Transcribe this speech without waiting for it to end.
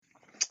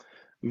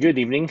Good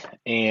evening,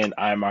 and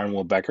I'm Aaron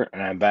Will Becker,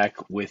 and I'm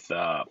back with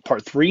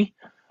part three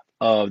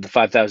of the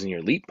 5,000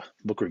 Year Leap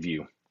book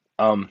review.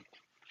 Um,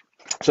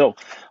 so,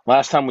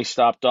 last time we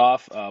stopped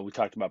off, we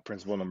talked about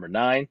principle number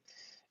nine,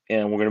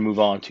 and we're going to move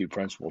on to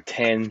principle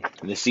 10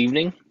 this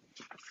evening.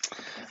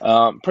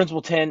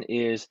 Principle 10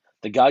 is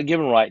the God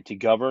given right to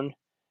govern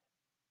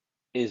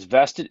is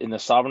vested in the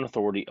sovereign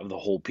authority of the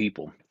whole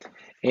people.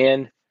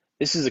 And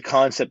this is a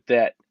concept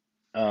that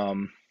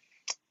um,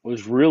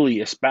 was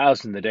really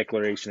espoused in the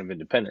Declaration of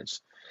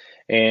Independence.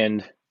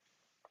 And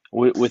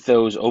with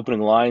those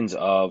opening lines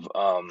of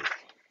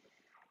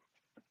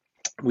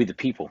We the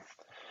People.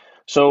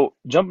 So,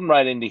 jumping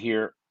right into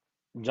here,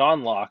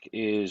 John Locke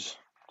is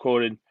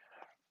quoted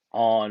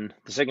on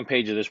the second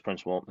page of this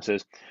principle. It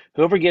says,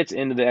 "Whoever gets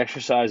into the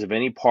exercise of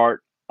any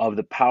part of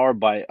the power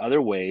by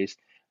other ways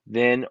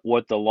than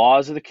what the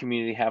laws of the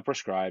community have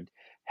prescribed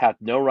hath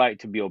no right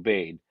to be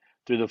obeyed,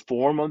 through the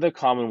form of the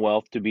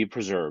commonwealth to be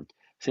preserved,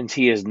 since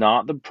he is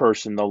not the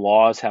person the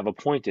laws have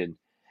appointed,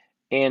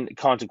 and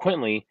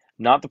consequently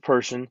not the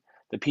person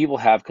the people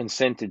have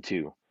consented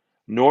to,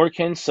 nor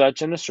can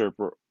such an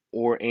usurper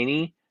or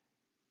any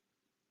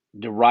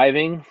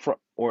deriving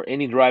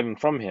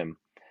from him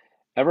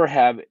ever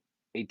have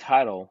a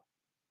title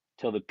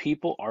till the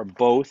people are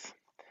both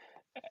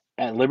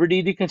at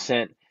liberty to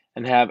consent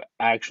and have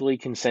actually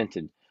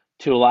consented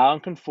to allow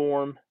and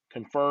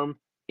confirm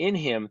in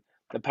him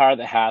the power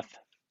that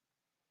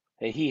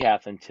he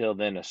hath until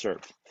then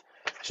assert."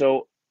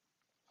 So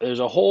there's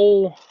a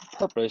whole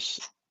purpose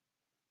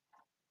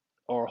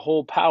or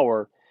whole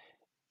power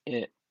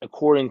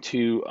according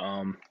to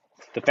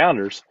the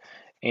founders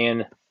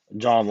and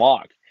John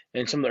Locke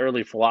and some of the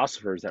early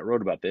philosophers that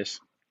wrote about this,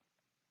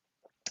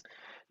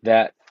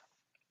 that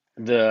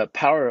the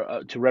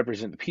power to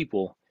represent the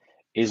people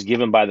is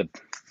given by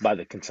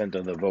the consent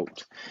of the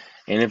vote.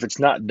 And if it's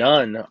not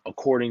done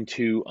according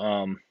to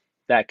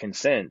that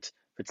consent,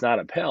 if it's not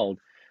upheld,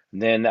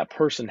 then that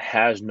person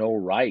has no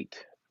right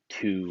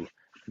to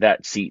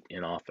that seat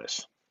in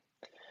office.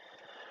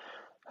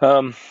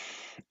 Um,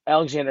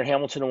 Alexander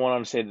Hamilton went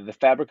on to say that the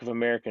fabric of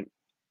American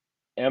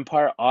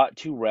empire ought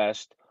to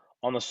rest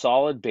on the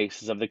solid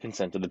basis of the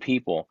consent of the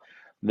people.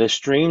 The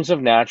streams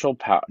of national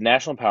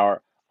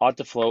power ought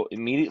to flow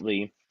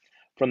immediately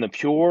from the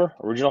pure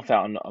original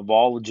fountain of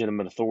all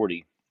legitimate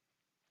authority.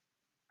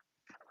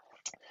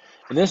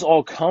 And this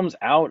all comes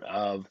out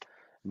of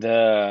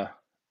the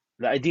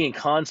the idea and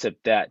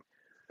concept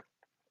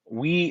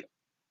we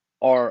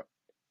are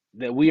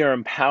we are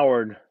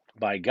empowered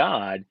by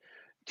God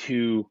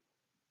to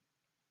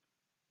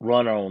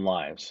run our own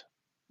lives,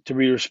 to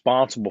be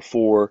responsible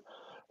for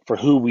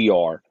who we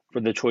are,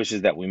 for the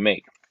choices that we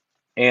make.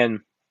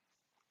 And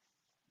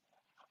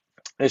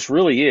this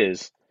really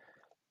is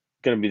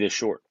going to be this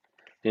short.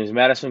 James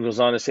Madison goes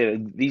on to say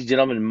that these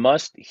gentlemen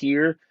must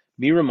here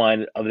be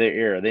reminded of their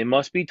error. They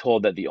must be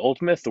told that the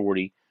ultimate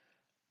authority,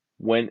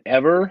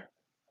 whenever,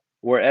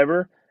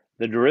 wherever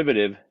the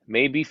derivative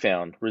may be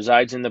found,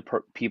 resides in the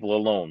people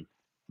alone.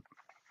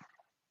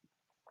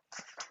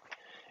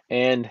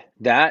 And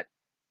that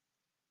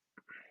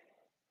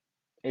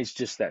is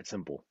just that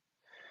simple.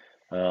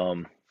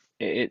 Um,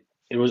 it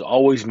was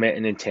always meant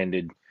and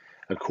intended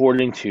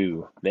according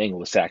to the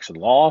Anglo-Saxon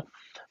law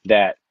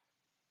that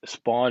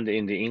spawned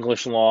into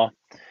English law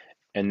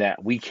and that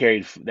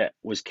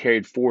was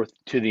carried forth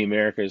to the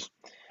Americas,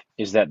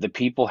 is that the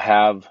people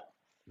have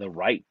the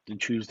right to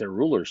choose their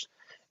rulers,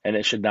 and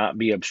it should not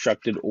be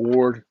obstructed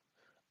or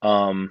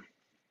um,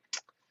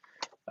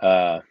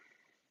 uh,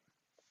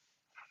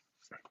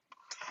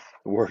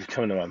 the word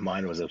coming to my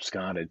mind was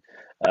absconded,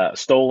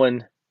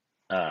 stolen,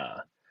 uh,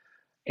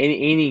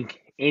 any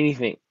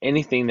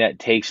anything that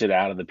takes it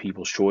out of the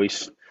people's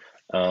choice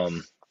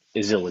um,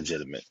 is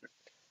illegitimate.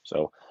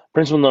 So,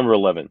 principle number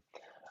 11: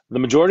 the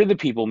majority of the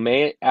people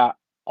may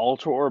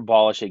alter or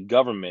abolish a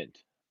government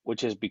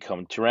which has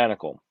become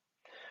tyrannical.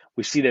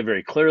 We see that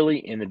very clearly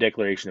in the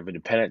Declaration of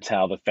Independence,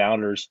 how the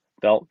founders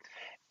felt,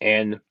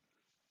 and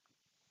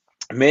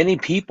many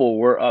people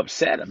were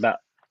upset about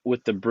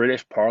with the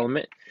British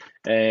Parliament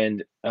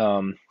and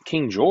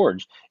King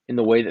George in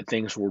the way that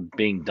things were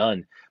being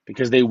done,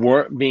 because they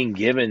weren't being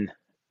given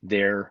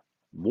their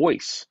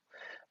voice,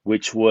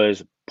 which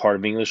was part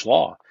of English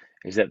law,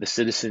 is that the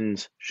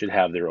citizens should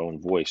have their own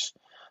voice.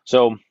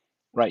 So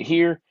right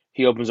here,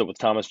 he opens up with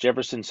Thomas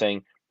Jefferson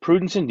saying,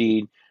 "Prudence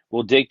indeed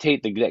will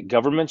dictate that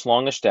governments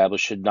long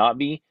established should not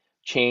be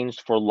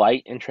changed for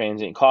light and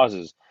transient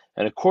causes,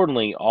 and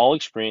accordingly all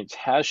experience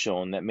has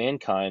shown that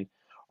mankind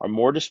are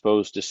more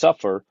disposed to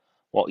suffer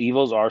while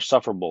evils are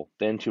sufferable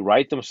than to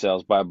right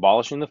themselves by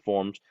abolishing the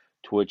forms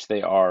to which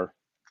they are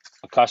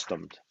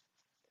accustomed."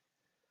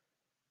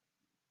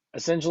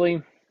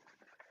 Essentially,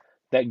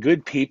 that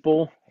good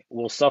people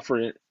will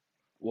suffer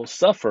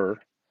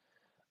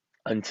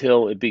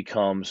until it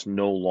becomes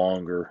no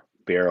longer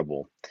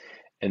bearable,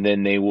 and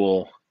then they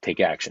will take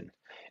action.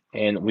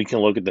 And we can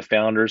look at the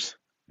founders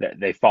that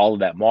they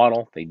followed that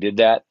model. They did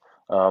that.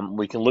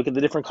 We can look at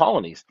the different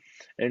colonies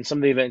and some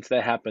of the events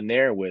that happened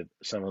there with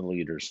some of the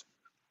leaders.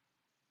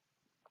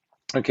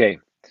 Okay,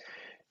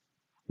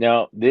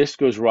 now this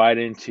goes right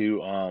into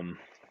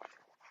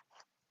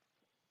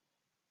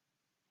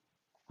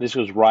this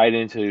goes right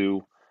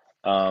into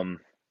um,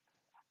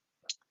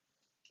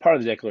 part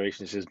of the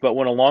Declaration. It says, "But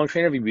when a long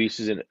train of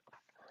abuses and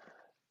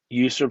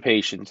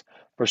usurpations,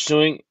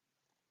 pursuing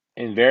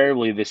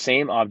invariably the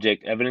same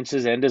object,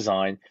 evidences, and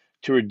design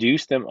to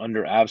reduce them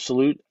under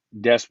absolute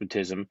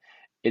despotism,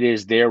 it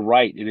is their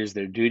right, it is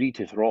their duty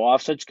to throw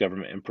off such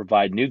government and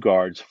provide new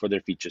guards for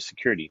their future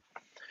security."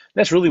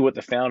 That's really what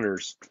the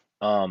founders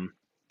um,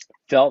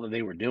 felt that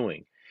they were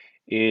doing,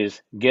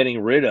 is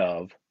getting rid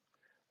of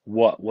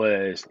what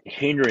was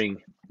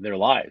hindering their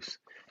lives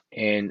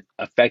and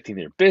affecting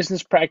their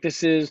business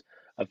practices,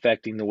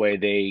 affecting the way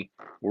they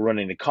were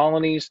running the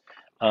colonies.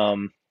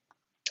 Um,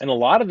 and a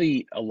lot of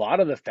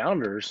the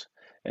founders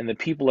and the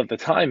people at the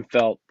time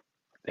felt,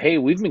 hey,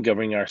 we've been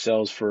governing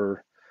ourselves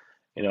for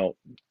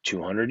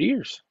 200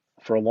 years,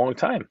 for a long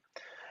time.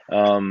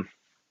 Um,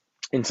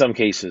 in some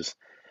cases,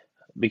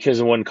 because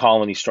of when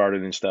colonies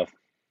started and stuff,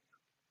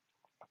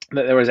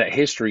 there was that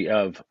history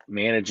of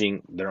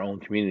managing their own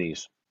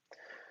communities.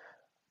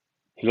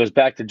 He goes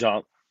back to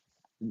John.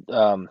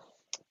 Um,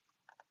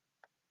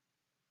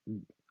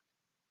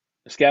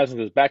 Skousen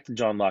goes back to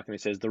John Locke and he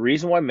says the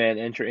reason why men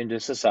enter into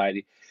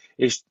society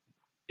is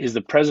is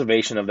the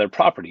preservation of their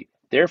property.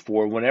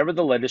 Therefore, whenever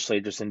the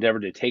legislators endeavor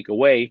to take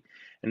away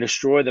and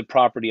destroy the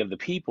property of the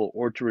people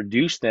or to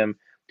reduce them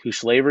to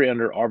slavery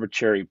under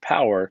arbitrary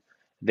power,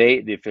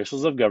 they, the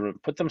officials of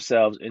government, put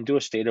themselves into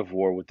a state of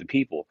war with the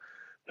people,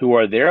 who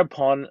are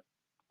thereupon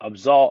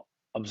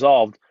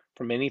absolved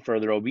from any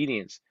further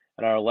obedience,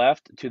 and are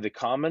left to the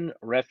common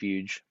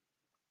refuge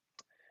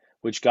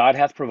which God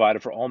hath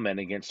provided for all men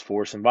against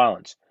force and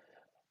violence.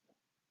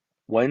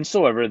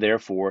 Whensoever,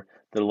 therefore,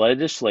 the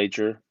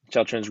legislature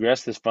shall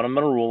transgress this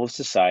fundamental rule of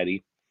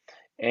society,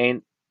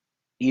 and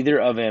either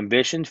of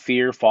ambition,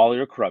 fear, folly,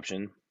 or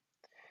corruption,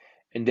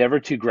 endeavor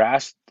to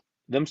grasp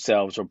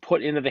themselves or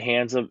put into the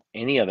hands of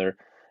any other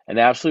an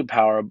absolute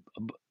power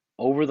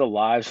over the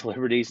lives,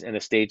 liberties, and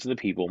estates of the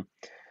people,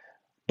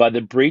 by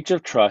the breach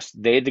of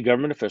trust, they, the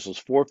government officials,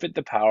 forfeit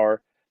the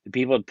power the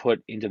people had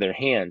put into their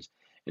hands,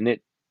 and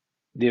it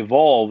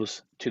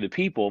devolves to the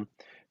people,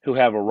 who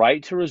have a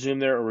right to resume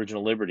their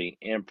original liberty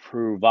and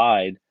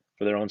provide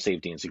for their own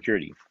safety and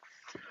security.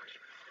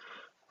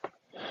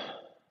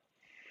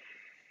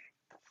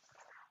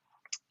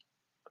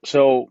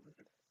 So,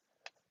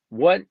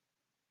 what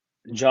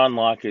John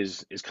Locke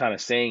is kind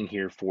of saying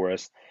here for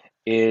us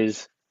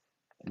is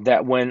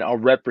that when our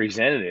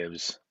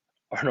representatives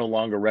are no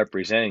longer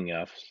representing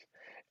us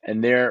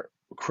and they're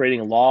creating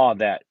a law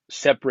that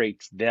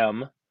separates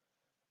them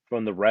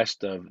from the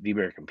rest of the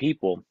American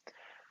people,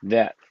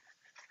 that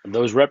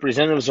those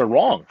representatives are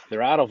wrong.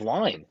 They're out of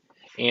line,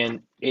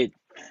 and it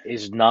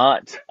is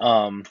not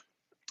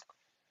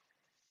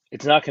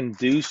it's not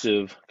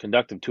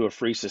conductive to a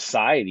free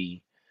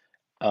society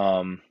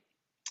um,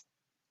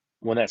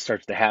 when that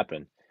starts to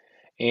happen.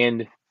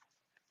 And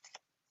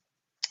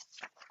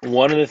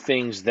one of the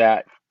things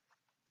that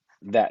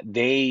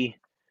they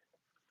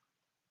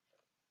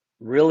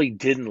really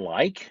didn't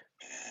like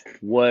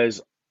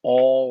was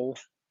all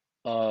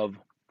of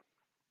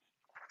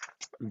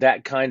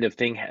that kind of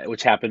thing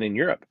which happened in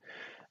Europe.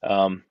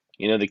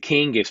 The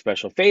king gave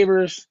special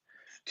favors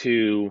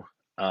to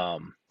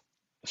um,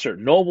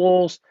 certain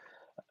nobles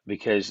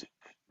because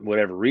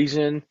whatever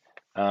reason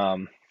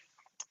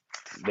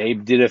they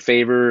did a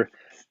favor.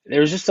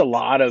 There was just a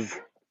lot of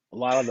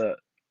the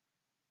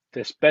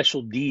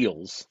special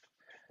deals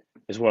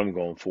is what I'm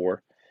going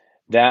for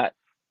that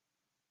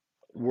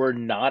were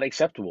not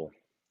acceptable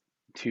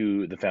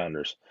to the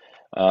founders.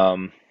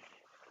 Um,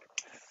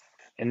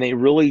 and they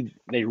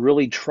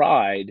really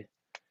tried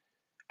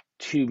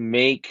to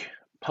make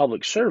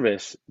public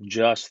service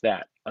just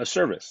that, a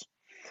service,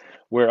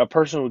 where a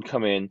person would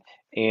come in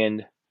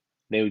and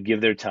they would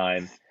give their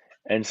time,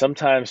 and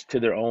sometimes to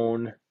their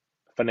own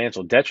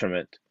financial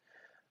detriment,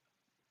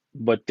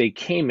 but they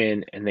came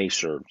in and they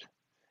served.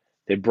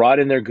 They brought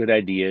in their good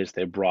ideas,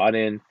 they brought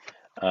in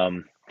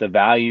the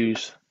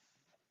values,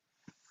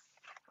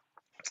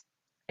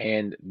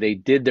 and they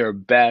did their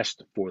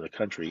best for the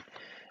country.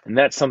 And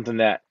that's something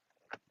that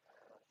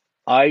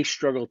I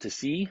struggle to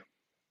see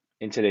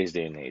in today's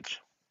day and age.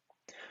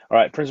 All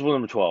right, principle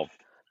number 12.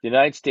 The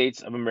United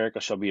States of America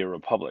shall be a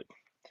republic.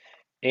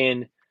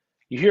 And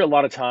you hear a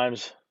lot of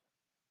times,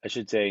 I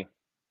should say,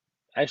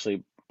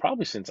 actually,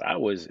 probably since I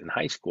was in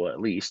high school at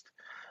least,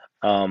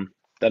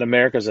 that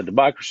America's a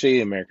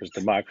democracy, America's a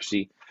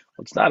democracy.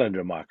 Well, it's not a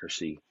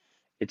democracy.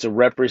 It's a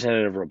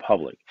representative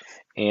republic.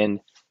 And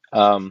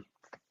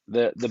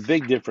the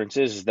big difference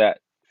is that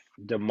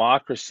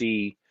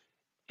democracy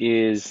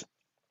is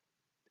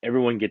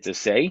everyone gets a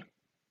say,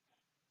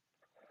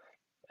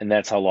 and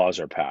that's how laws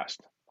are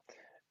passed,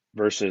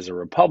 versus a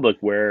republic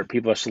where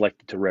people are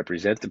selected to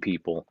represent the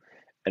people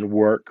and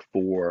work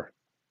for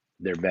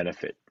their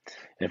benefit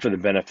and for the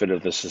benefit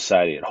of the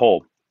society at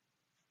whole.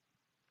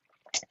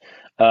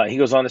 He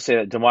goes on to say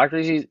that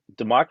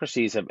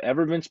democracies have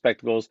ever been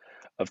spectacles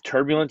of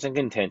turbulence and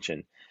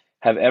contention.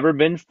 have ever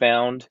been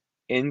found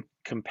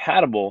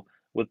incompatible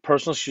with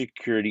personal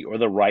security or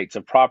the rights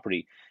of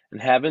property,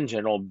 and have in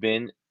general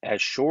been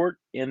as short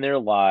in their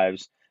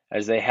lives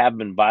as they have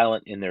been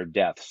violent in their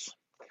deaths.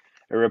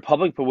 A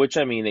republic, by which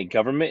I mean a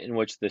government in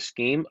which the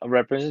scheme of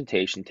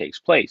representation takes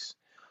place,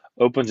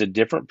 opens a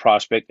different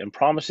prospect and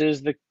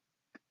promises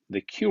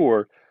the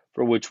cure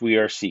for which we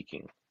are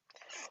seeking.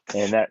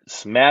 And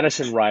that's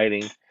Madison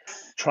writing,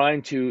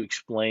 trying to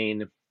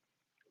explain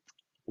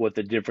what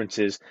the difference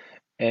is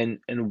and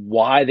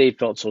why they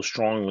felt so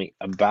strongly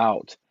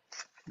about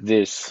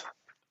this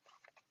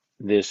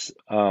this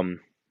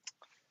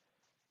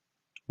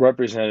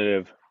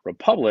representative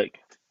republic,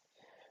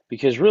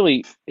 because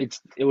really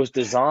it was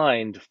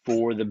designed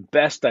for the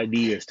best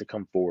ideas to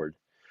come forward.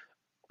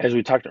 As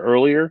we talked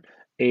earlier,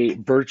 a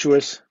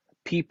virtuous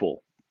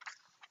people.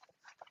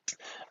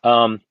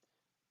 Um,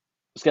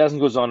 Skousen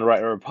goes on to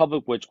write, a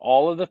republic which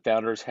all of the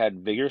founders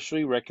had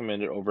vigorously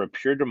recommended over a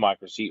pure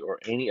democracy or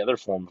any other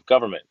form of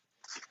government.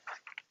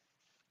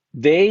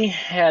 They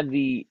had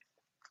the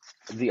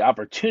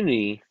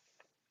opportunity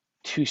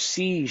to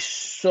see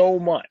so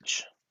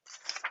much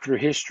through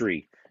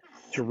history,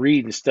 to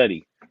read and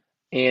study,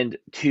 and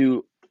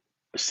to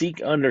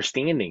seek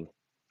understanding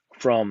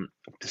from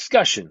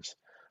discussions,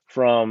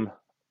 from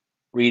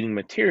reading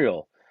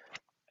material,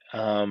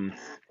 um,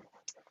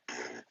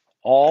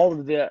 all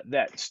of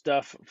that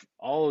stuff,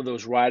 all of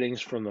those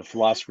writings from the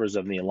philosophers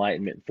of the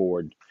Enlightenment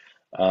forward,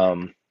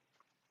 um,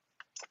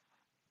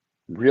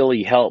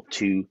 really helped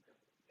to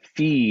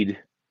feed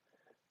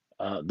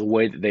the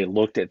way that they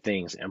looked at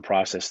things and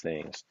processed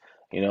things.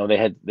 They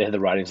had the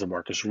writings of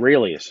Marcus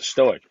Aurelius, a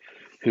Stoic,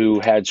 who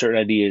had certain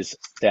ideas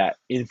that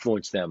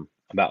influenced them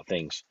about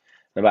things,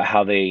 about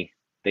how they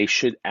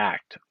should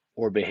act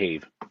or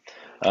behave.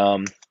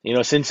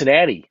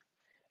 Cincinnati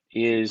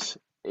is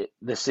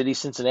the city.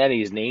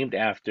 Cincinnati is named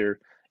after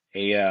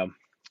a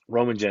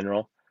Roman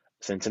general,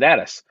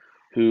 Cincinnatus,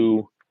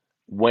 who,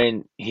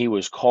 when he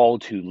was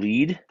called to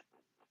lead,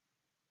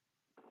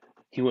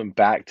 he went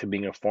back to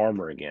being a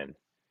farmer again.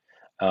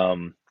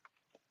 Um,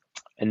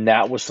 and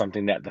that was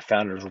something that the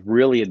founders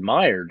really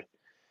admired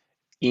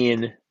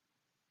in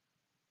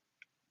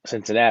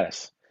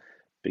Cincinnatus,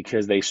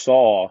 because they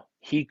saw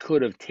he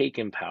could have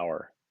taken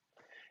power.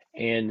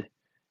 And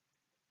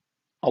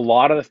a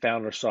lot of the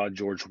founders saw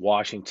George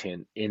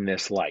Washington in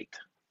this light,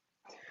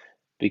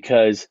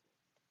 because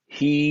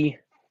he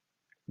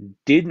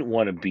didn't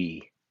want to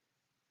be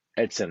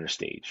at center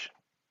stage.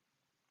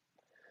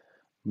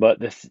 But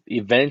the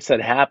events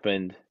that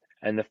happened,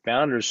 and the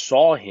founders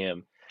saw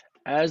him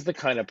as the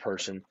kind of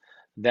person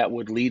that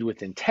would lead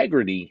with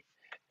integrity,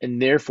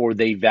 and therefore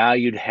they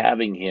valued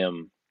having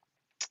him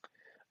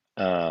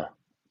uh,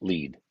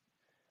 lead,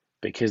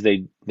 because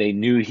they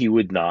knew he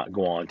would not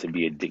go on to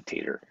be a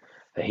dictator,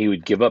 that he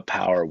would give up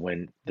power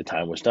when the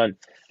time was done.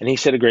 And he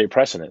set a great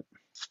precedent.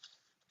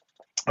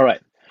 All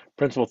right,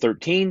 Principle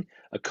 13,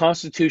 a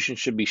constitution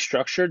should be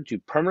structured to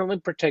permanently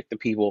protect the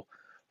people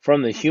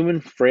from the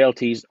human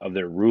frailties of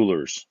their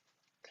rulers.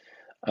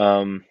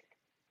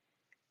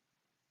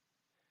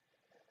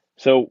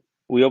 So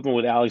we open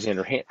with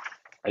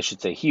I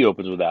should say he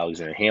opens with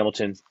Alexander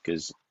Hamilton,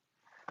 because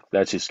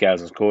that's who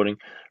Skousen's quoting.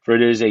 For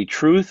it is a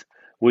truth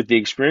with the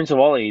experience of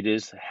all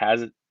ages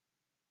has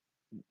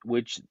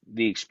which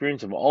the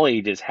experience of all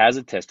ages has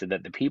attested,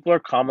 that the people are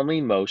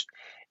commonly most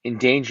in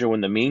danger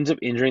when the means of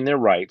injuring their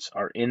rights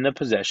are in the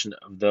possession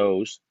of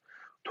those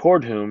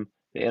toward whom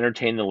they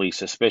entertain the least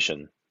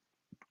suspicion.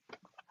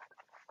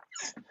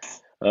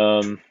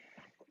 Um,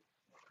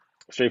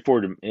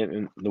 Straightforward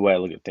in the way I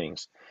look at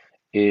things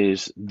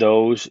is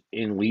those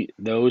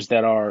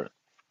that are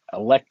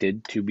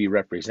elected to be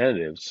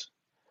representatives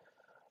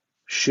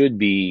should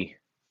be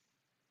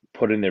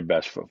putting their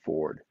best foot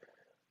forward,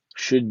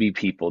 should be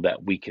people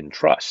that we can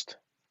trust.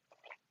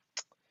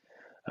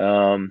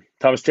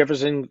 Thomas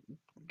Jefferson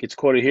gets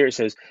quoted here. It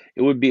says,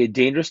 it would be a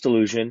dangerous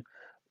delusion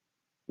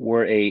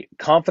were a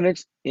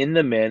confidence in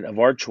the men of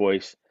our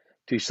choice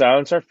to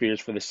silence our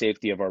fears for the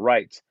safety of our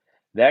rights.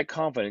 That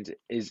confidence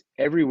is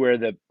everywhere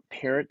the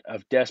parent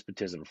of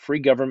despotism. Free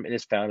government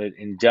is founded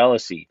in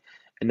jealousy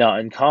and not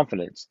in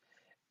confidence.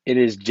 It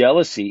is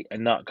jealousy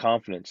and not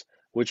confidence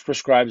which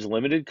prescribes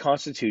limited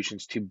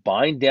constitutions to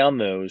bind down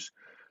those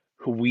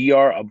who we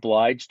are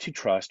obliged to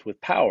trust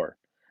with power.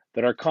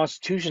 But our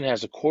Constitution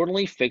has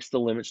accordingly fixed the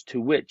limits to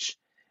which,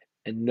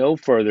 and no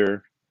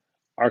further,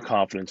 our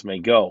confidence may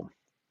go.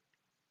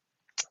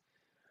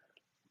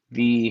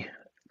 The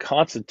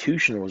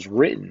Constitution was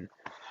written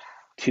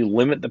to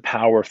limit the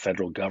power of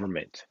federal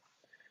government,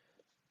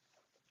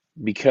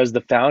 because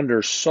the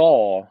founders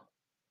saw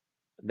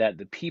that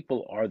the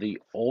people are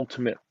the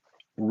ultimate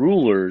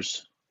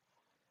rulers,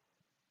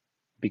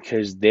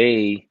 because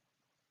they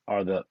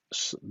are the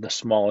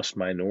smallest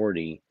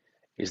minority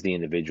is the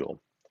individual.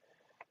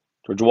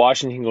 George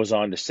Washington goes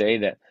on to say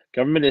that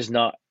government is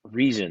not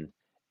reason,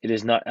 it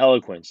is not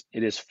eloquence,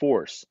 it is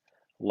force.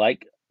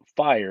 Like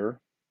fire,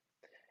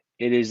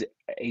 it is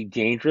a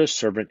dangerous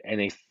servant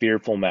and a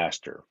fearful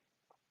master.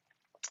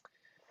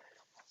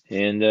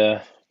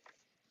 And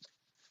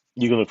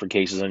You can look for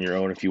cases on your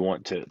own if you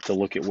want to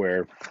look at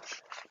where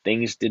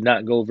things did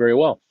not go very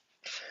well,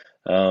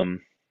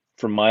 um,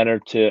 from minor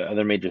to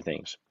other major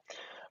things.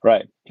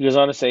 Right. He goes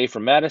on to say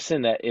from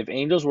Madison that if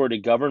angels were to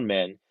govern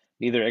men,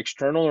 neither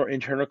external or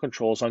internal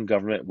controls on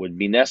government would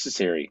be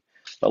necessary.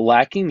 But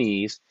lacking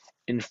these,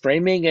 in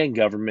framing a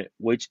government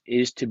which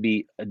is to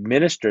be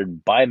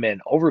administered by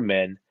men over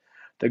men,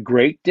 the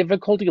great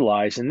difficulty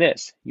lies in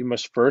this. You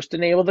must first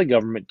enable the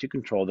government to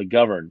control the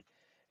governed,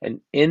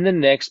 and in the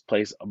next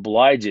place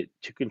oblige it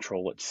to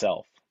control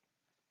itself.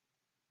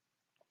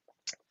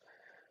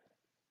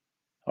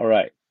 All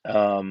right.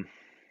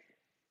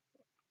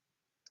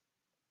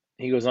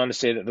 He goes on to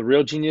say that the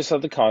real genius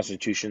of the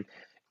Constitution,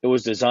 it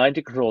was designed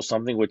to control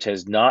something which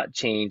has not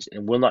changed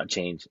and will not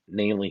change,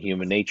 namely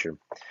human nature.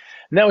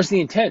 And that was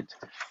the intent,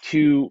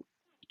 to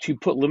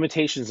put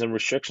limitations and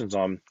restrictions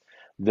on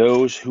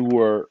those who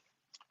were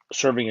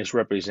serving as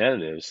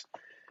representatives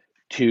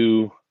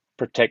to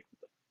protect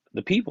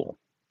the people,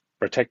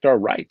 protect our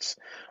rights,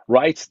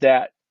 rights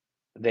that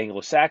the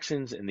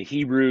Anglo-Saxons and the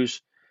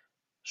Hebrews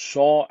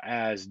saw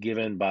as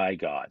given by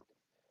God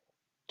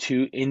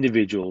to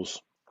individuals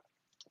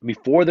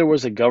before there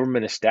was a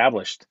government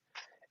established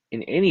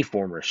in any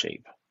form or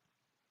shape.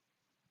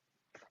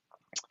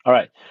 All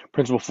right,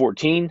 principle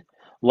 14,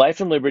 life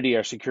and liberty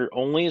are secure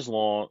only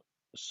so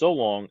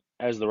long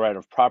as the right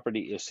of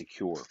property is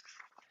secure.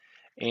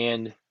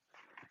 And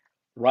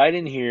right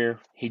in here,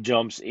 he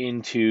jumps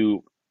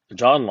into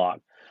John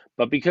Locke.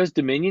 But because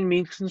dominion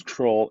means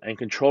control and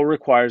control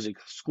requires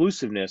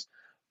exclusiveness,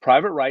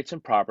 private rights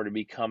and property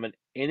become an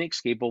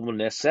inescapable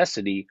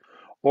necessity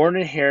or an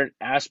inherent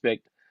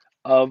aspect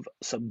of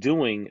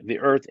subduing the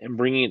earth and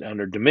bringing it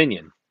under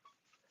dominion.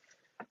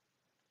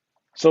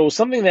 So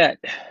something that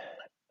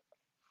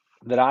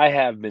I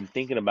have been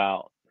thinking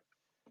about,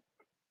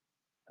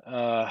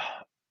 uh,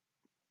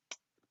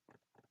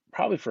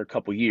 probably for a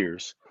couple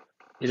years,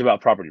 is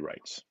about property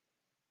rights.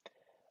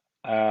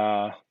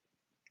 Uh,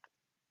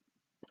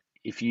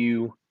 if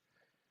you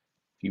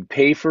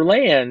pay for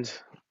land,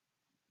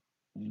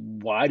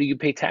 why do you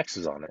pay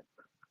taxes on it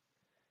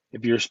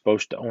if you're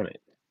supposed to own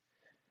it?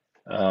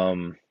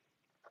 Um,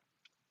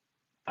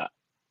 I,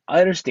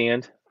 I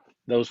understand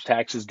those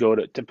taxes go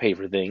to pay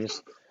for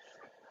things,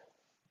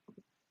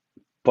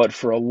 but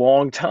for a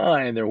long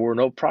time there were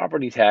no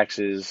property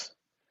taxes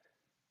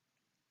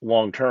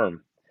long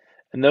term,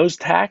 and those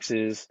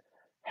taxes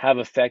have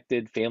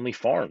affected family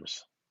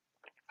farms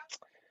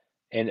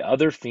and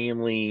other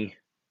things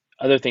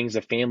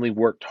the family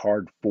worked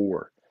hard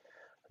for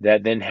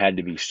that then had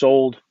to be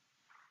sold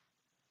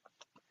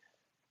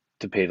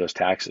to pay those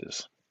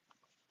taxes.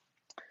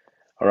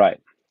 All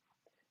right.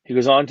 He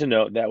goes on to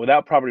note that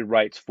without property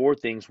rights, four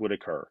things would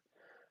occur.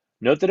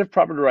 Note that if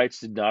property rights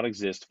did not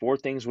exist, four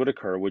things would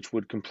occur which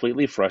would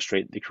completely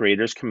frustrate the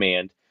Creator's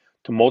command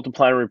to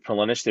multiply and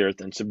replenish the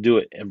earth and subdue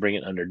it and bring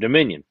it under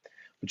dominion,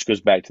 which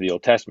goes back to the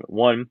Old Testament.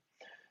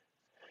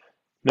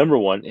 Number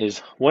one is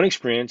one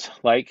experience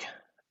like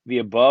the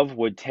above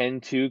would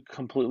tend to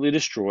completely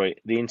destroy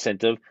the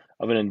incentive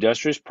of an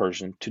industrious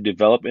person to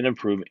develop and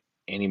improve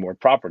any more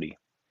property.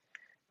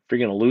 If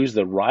you're going to lose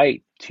the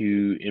right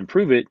to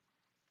improve it,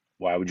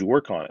 why would you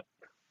work on it?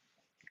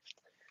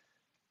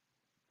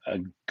 A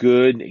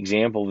good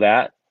example of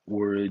that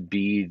would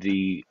be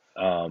the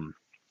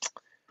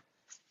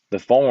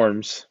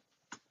farms,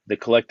 the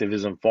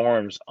collectivism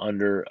farms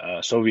under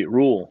Soviet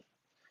rule,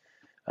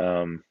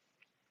 um,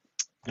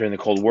 during the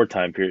Cold War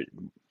time period,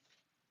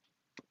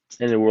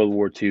 in the World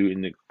War II,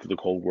 in the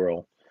Cold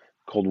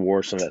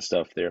War, some of that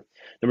stuff there.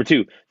 Number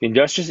two, the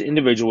industrious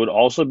individual would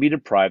also be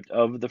deprived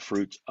of the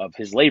fruits of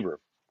his labor.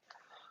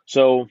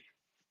 So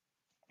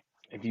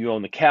if you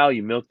own the cow,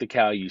 you milk the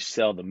cow, you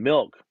sell the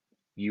milk,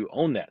 you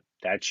own that.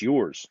 That's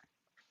yours.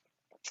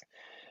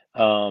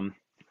 Um,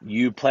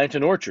 you plant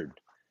an orchard,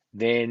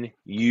 then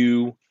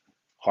you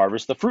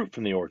harvest the fruit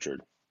from the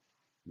orchard.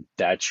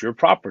 That's your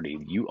property.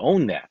 You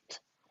own that.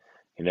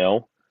 You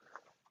know,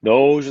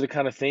 those are the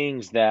kind of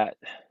things that,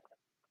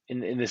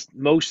 in this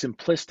most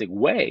simplistic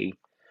way,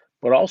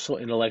 but also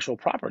intellectual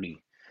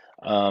property.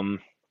 Um,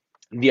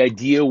 the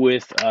idea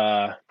with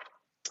the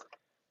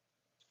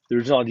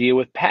original idea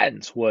with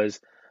patents was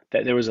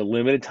that there was a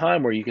limited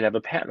time where you could have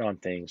a patent on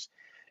things,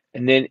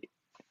 and then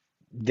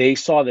they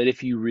saw that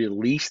if you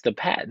release the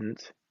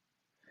patent,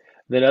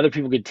 then other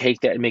people could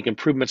take that and make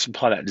improvements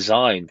upon that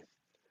design.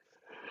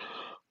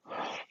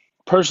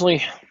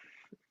 Personally,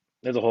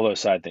 that's a whole other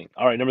side thing.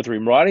 All right, number three,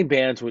 marauding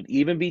bands would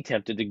even be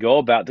tempted to go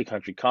about the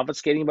country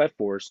confiscating by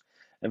force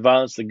and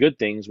violence the good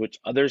things which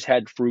others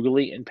had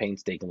frugally and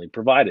painstakingly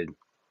provided.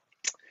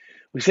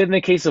 We see it in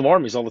the case of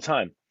armies all the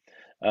time.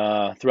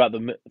 Throughout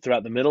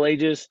the Middle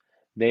Ages,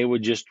 they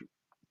would just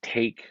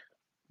take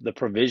the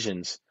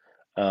provisions,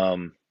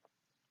 um,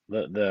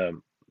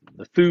 the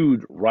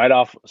food right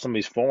off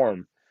somebody's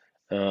farm,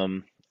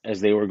 um, as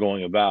they were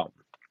going about.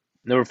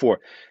 Number four,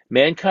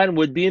 mankind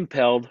would be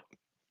impelled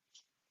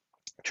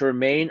to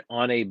remain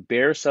on a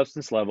bare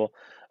substance level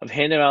of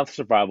hand-to-mouth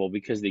survival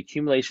because the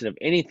accumulation of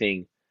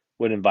anything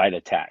would invite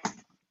attack.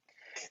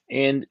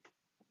 And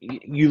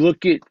you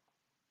look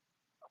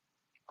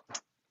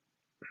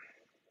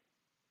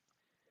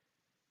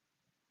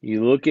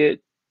at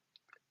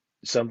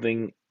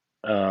something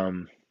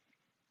um,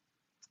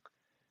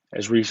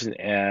 as recent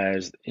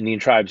as Indian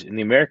tribes in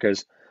the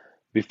Americas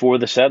before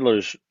the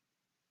settlers,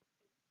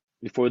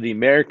 before the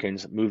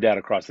Americans moved out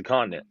across the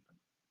continent.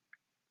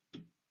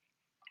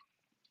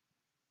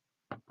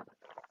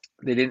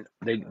 They didn't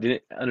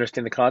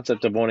understand the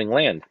concept of owning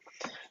land.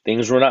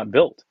 Things were not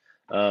built.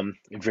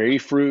 Very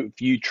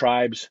few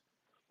tribes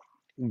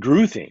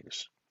grew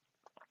things.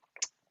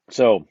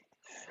 So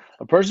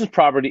a person's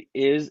property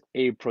is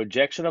a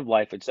projection of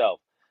life itself.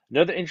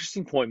 Another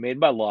interesting point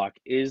made by Locke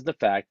is the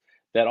fact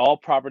that all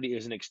property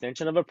is an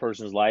extension of a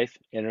person's life,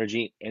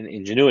 energy, and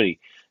ingenuity.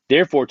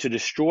 Therefore, to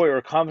destroy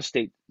or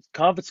confiscate,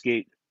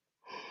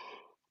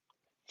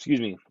 excuse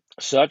me,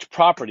 such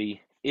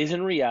property is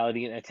in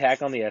reality an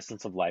attack on the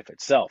essence of life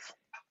itself.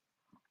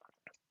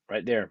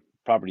 Right there,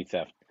 property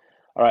theft.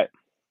 All right.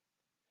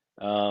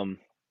 Um,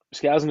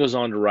 Skousen goes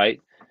on to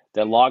write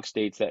that Locke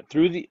states that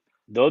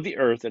though the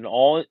earth and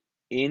all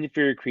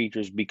inferior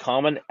creatures be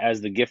common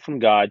as the gift from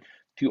God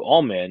to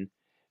all men,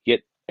 yet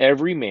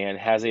every man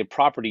has a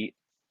property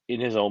in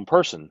his own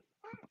person.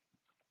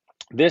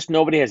 This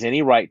nobody has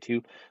any right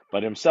to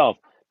but himself.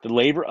 The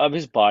labor of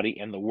his body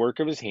and the work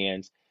of his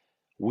hands,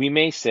 we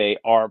may say,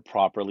 are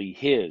properly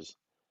his.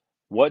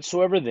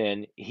 Whatsoever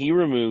then he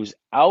removes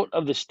out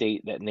of the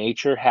state that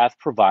nature hath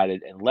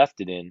provided and left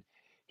it in,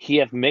 he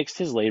hath mixed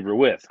his labor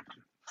with,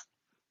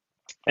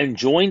 and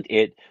joined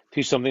it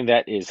to something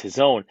that is his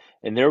own,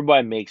 and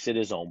thereby makes it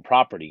his own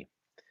property.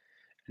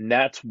 And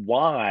that's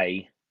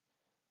why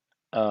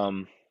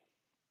um,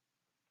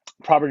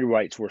 property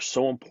rights were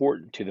so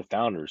important to the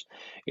founders,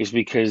 is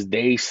because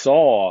they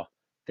saw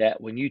that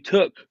when you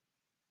took,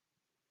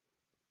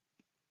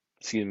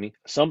 excuse me,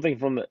 something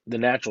from the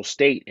natural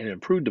state and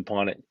improved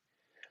upon it,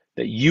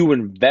 that you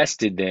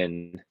invested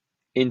then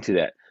into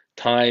that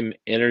time,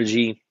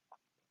 energy,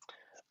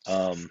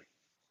 um,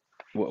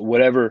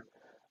 whatever,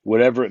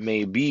 whatever it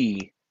may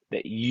be,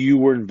 that you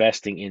were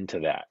investing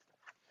into that.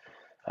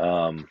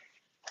 All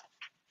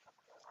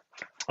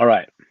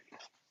right.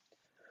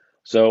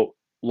 So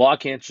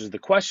Locke answers the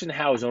question,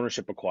 how is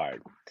ownership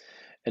acquired?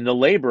 And the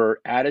laborer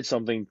added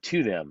something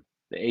to them,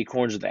 the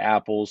acorns or the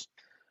apples,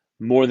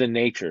 more than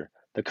nature,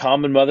 the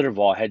common mother of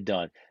all, had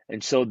done,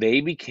 and so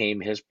they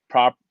became his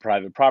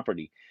private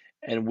property.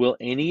 And will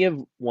any of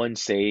one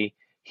say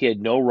he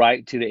had no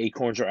right to the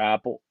acorns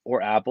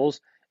or apples,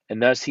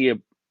 and thus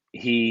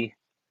he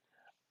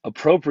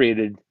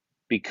appropriated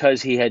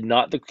because he had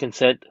not the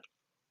consent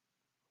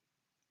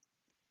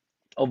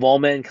of all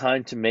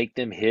mankind to make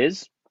them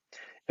his?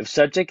 If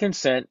such a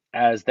consent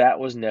as that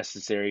was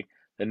necessary,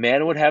 the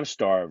man would have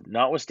starved,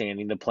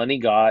 notwithstanding the plenty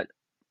God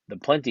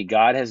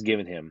has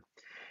given him.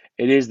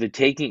 It is the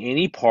taking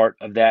any part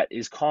of that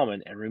is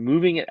common, and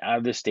removing it out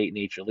of the state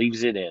nature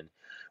leaves it in,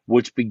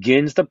 which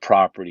begins the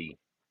property,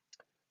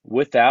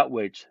 without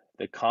which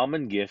the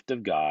common gift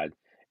of God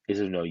is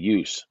of no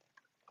use.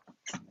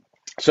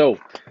 So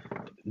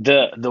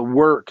the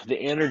work, the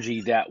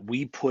energy that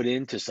we put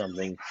into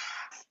something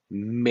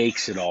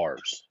makes it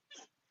ours.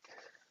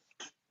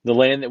 The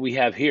land that we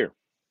have here,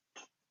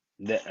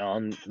 that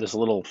on this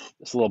little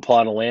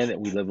plot of land that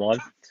we live on,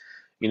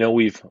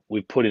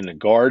 we've put in a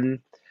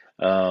garden.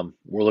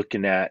 We're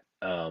looking at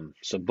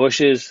some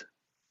bushes,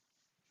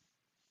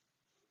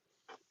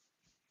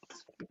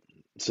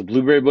 some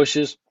blueberry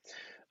bushes.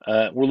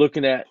 We're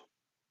looking at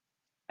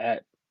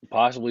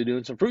possibly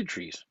doing some fruit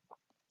trees.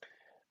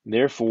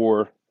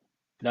 Therefore,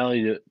 not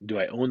only do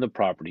I own the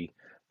property,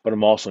 but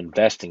I'm also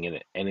investing in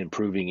it and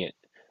improving it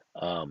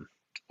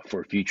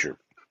for future.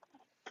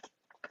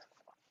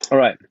 All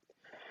right.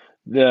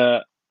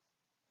 The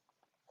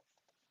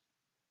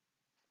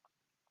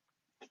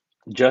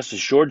Justice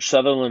George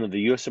Sutherland of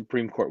the U.S.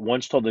 Supreme Court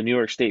once told the New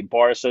York State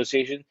Bar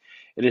Association,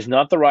 "It is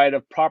not the right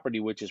of property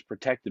which is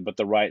protected, but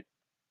the right,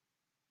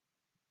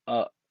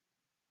 uh,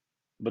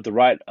 but the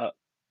right."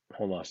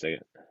 Hold on a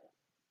second.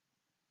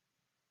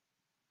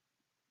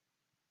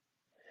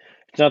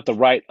 It's not the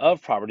right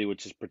of property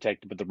which is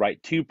protected, but the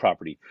right to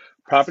property.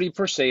 Property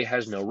per se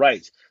has no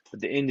rights,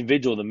 but the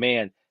individual, the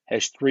man,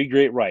 has three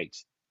great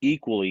rights,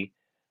 equally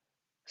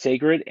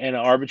sacred and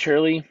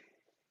arbitrarily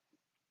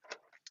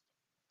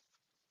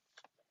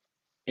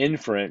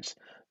inference: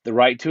 the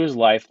right to his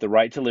life, the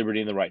right to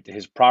liberty, and the right to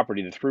his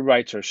property. The three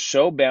rights are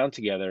so bound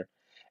together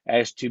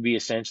as to be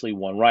essentially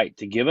one right.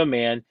 To give a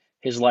man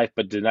his life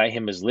but deny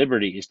him his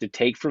liberty is to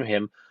take from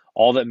him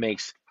all that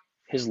makes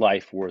his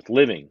life worth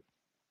living.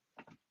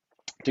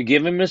 To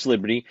give him his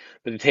liberty,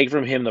 but to take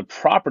from him the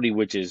property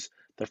which is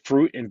the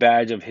fruit and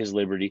badge of his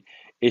liberty,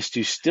 is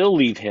to still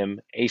leave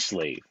him a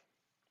slave.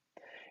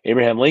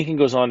 Abraham Lincoln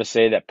goes on to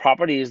say that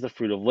property is the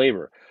fruit of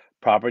labor.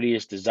 Property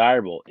is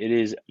desirable. It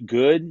is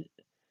good.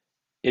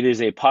 It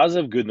is a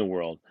positive good in the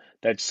world.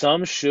 That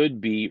some should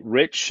be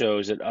rich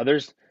shows that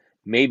others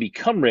may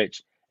become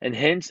rich, and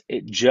hence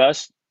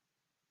is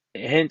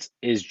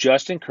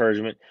just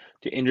encouragement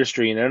to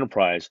industry and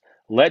enterprise.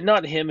 Let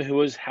not him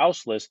who is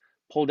houseless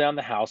pull down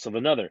the house of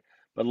another,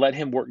 but let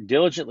him work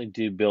diligently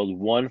to build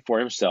one for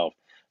himself,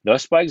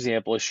 thus by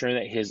example assuring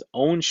that his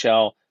own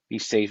shall be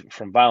safe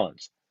from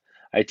violence.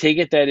 I take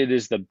it that it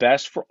is the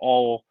best for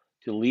all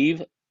to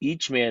leave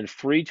each man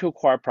free to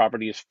acquire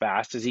property as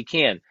fast as he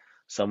can.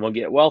 Some will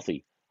get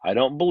wealthy. I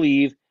don't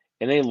believe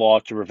in a law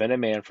to prevent a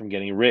man from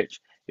getting rich.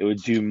 It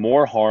would do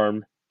more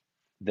harm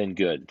than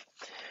good.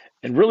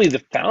 And really,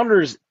 the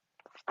founders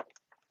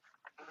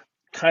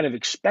kind of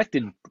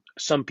expected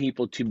some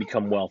people to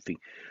become wealthy,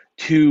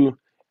 to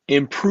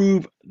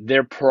improve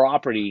their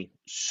property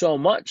so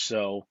much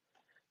so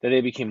that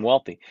they became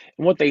wealthy.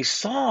 And what they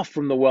saw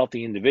from the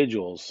wealthy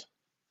individuals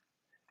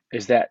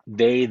is that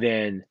they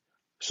then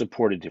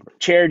supported different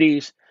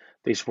charities,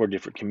 they supported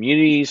different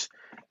communities,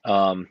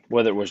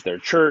 whether it was their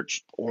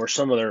church or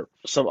some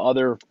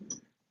other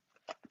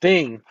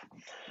thing,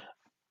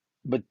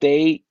 but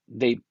they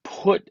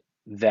put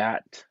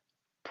that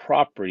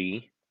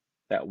property,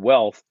 that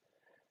wealth,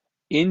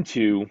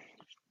 into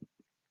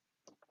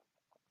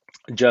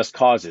just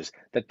causes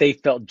that they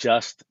felt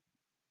just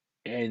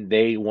and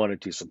they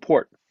wanted to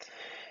support.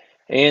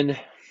 And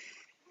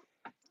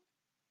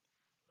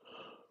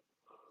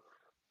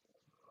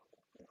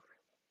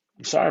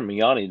sorry, I'm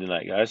yawning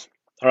tonight, guys.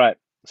 All right.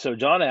 So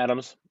John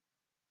Adams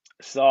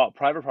saw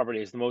private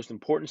property as the most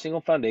important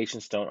single foundation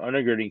stone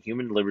undergirding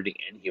human liberty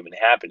and human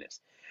happiness.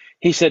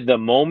 He said the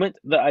moment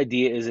the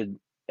idea is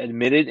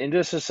admitted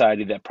into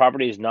society that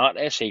property is not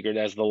as sacred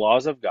as the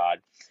laws of God,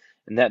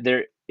 and that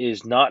there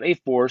is not a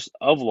force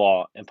of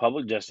law and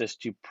public justice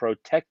to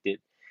protect it,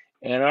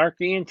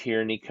 anarchy and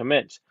tyranny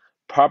commence.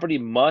 Property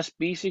must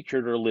be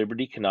secured or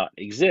liberty cannot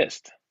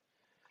exist.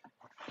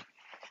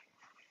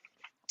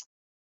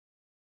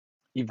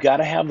 You've got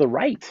to have the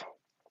right.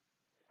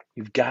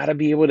 You've got to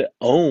be able to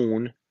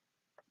own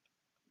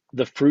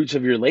the fruits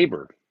of your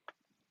labor.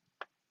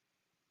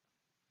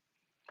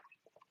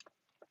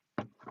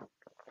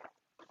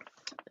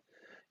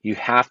 You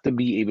have to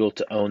be able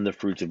to own the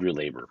fruits of your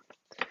labor.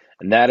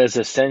 And that is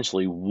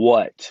essentially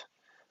what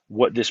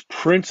this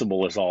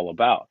principle is all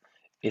about.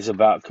 Is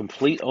about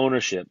complete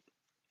ownership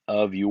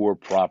of your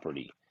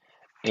property.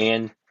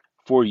 And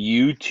for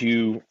you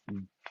to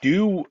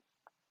do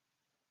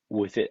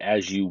with it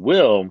as you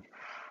will,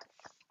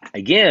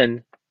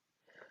 again,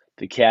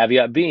 the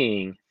caveat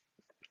being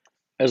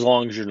as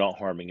long as you're not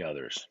harming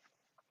others.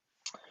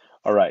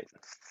 All right.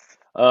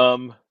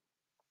 In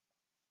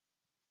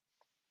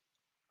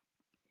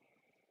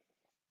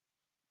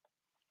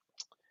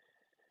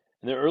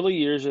the early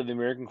years of the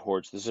American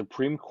courts, the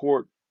Supreme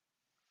Court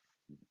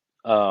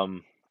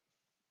um,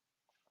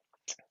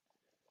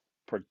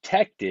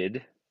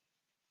 protected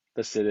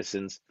the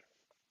citizens,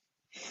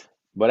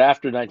 but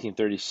after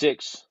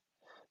 1936,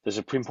 the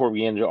Supreme Court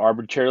began to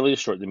arbitrarily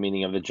distort the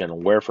meaning of the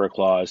General Welfare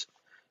Clause,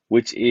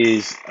 which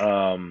is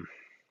in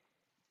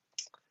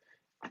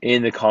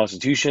the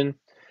Constitution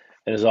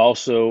and is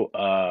also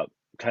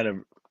kind of,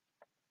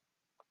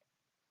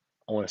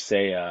 I want to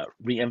say,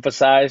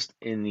 re-emphasized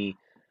in the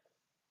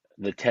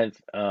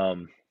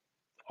 10th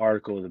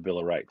article of the Bill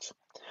of Rights.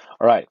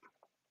 All right,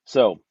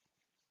 so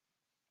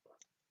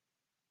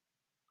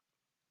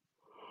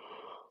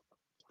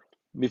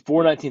before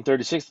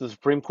 1936, the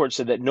Supreme Court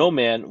said that no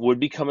man would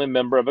become a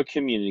member of a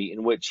community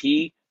in which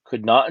he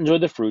could not enjoy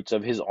the fruits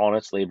of his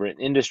honest labor and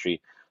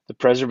industry. The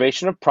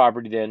preservation of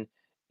property, then,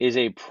 is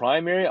a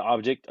primary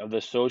object of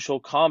the social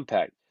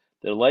compact.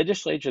 The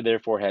legislature,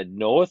 therefore, had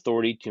no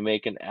authority to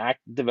make an act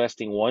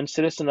divesting one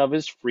citizen of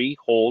his free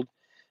hold,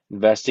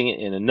 investing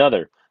it in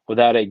another,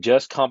 without a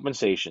just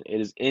compensation.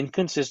 It is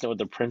inconsistent with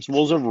the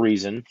principles of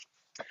reason,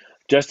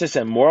 justice,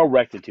 and moral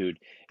rectitude.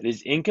 It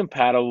is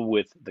incompatible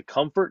with the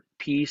comfort,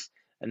 peace,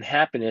 and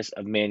happiness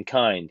of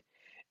mankind.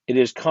 It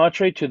is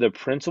contrary to the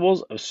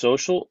principles of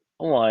social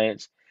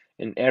alliance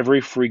in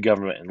every free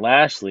government. And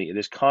lastly, it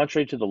is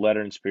contrary to the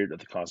letter and spirit of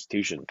the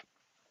Constitution.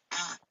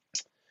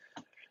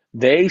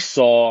 They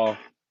saw,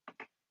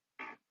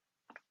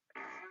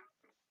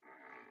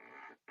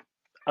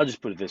 I'll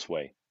just put it this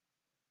way,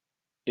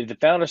 if the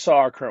founders saw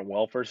our current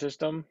welfare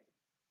system,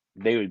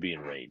 they would be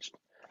enraged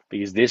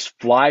because this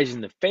flies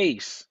in the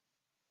face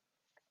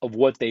of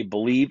what they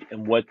believed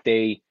and what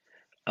they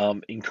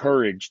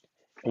encouraged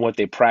and what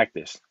they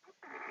practiced,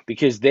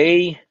 because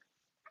they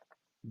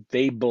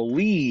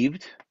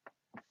believed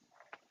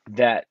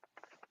that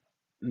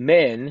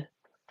men,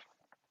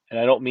 and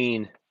I don't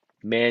mean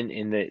men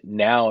in the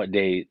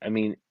nowadays, I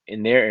mean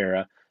in their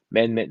era,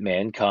 men meant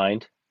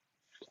mankind,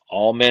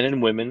 all men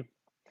and women,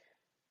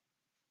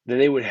 that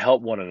they would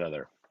help one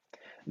another.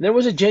 And there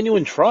was a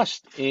genuine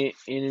trust in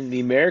the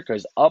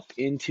Americas up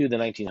into the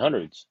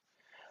 1900s.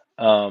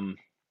 Um,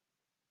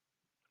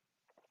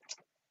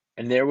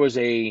 and there was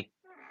a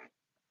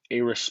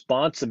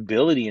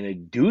responsibility and a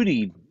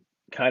duty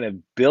kind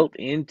of built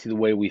into the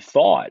way we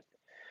thought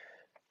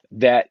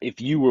that if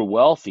you were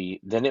wealthy,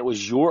 then it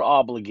was your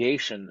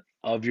obligation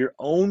of your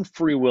own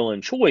free will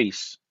and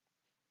choice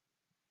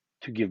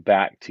to give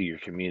back to your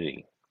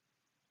community.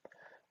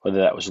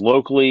 Whether that was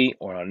locally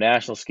or on a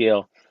national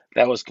scale,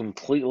 that was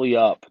completely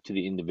up to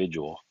the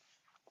individual.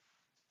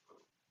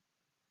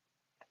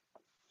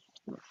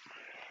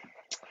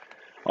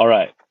 All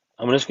right,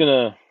 I'm just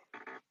gonna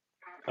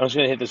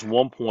hit this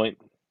one point,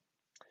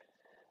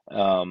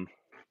 um,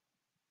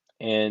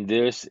 and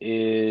this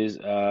is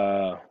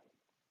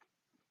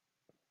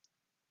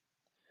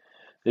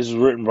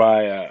written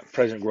by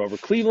President Grover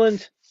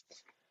Cleveland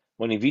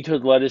when he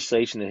vetoed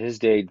legislation in his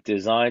day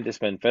designed to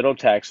spend federal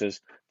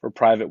taxes for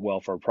private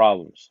welfare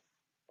problems.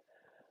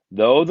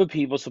 Though the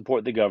people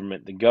support the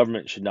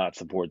government should not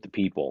support the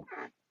people.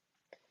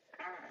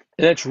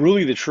 And that's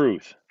really the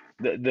truth.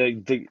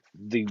 The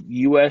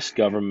U.S.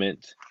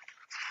 government,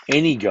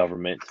 any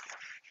government,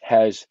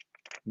 has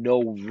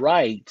no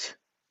right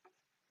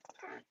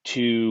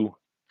to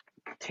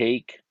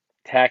take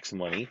tax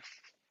money,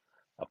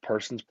 a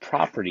person's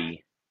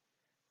property,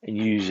 and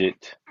use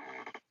it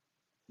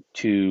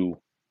to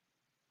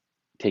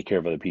take care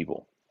of other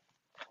people.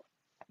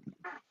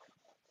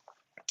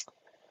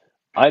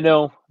 I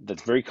know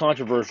that's very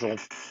controversial.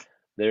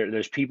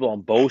 There's people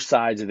on both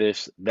sides of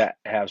this that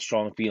have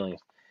strong feelings.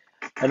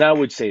 And I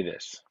would say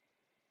this.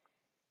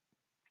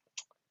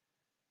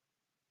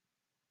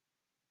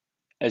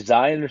 As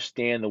I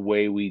understand the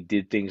way we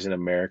did things in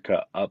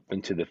America up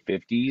into the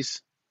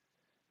 50s,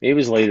 maybe it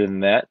was later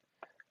than that,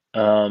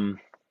 um,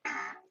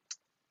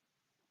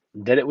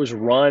 that it was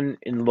run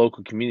in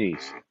local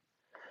communities.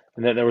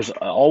 And that there was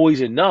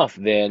always enough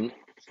then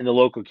in the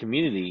local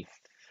community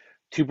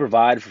to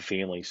provide for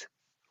families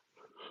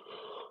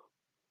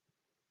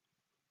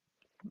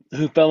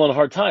who fell on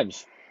hard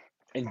times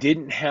and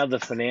didn't have the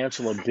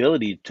financial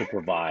ability to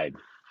provide.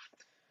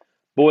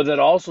 But what that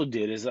also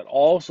did is that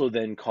also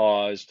then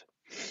caused,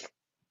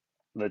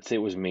 let's say it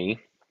was me,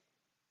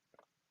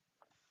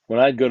 when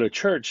I'd go to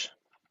church,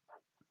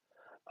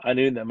 I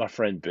knew that my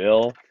friend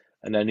Bill,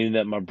 and I knew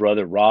that my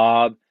brother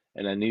Rob,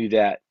 and I knew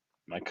that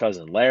my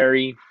cousin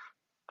Larry,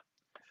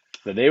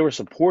 that they were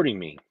supporting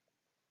me.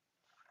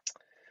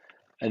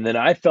 And then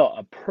I felt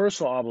a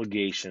personal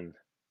obligation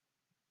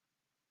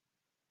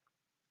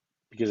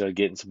because I was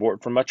getting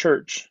support from my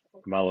church,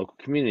 my local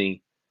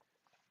community,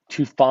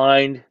 to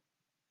find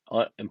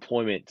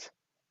employment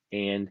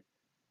and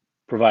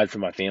provide for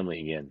my family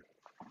again.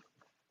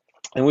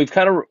 And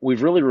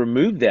we've really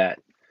removed that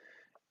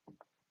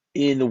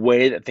in the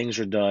way that things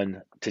are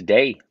done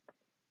today.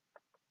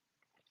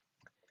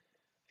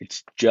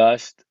 It's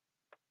just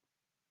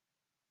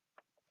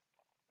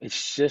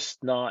it's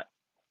just not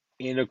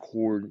in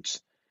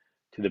accordance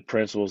to the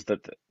principles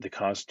that the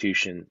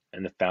Constitution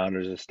and the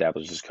founders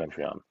established this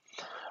country on.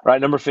 All right,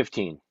 number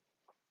 15.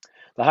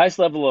 The highest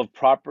level of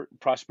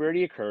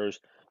prosperity occurs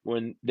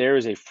when there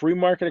is a free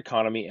market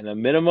economy and a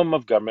minimum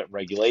of government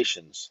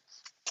regulations.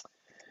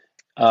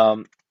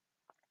 Um,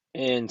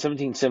 in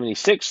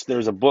 1776, there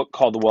was a book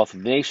called The Wealth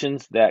of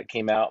Nations that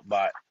came out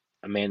by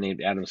a man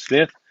named Adam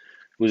Smith,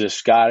 who was a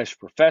Scottish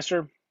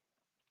professor.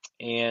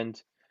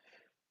 And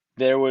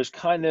there was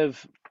kind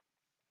of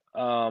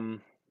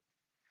um,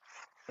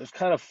 there's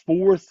kind of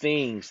four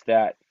things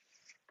that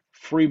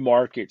free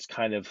markets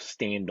kind of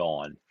stand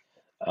on,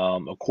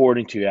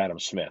 according to Adam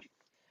Smith: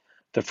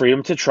 the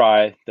freedom to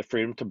try, the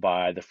freedom to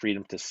buy, the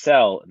freedom to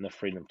sell, and the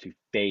freedom to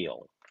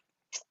fail.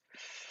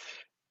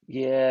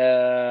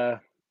 Yeah,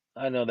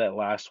 I know that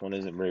last one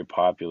isn't very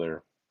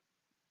popular,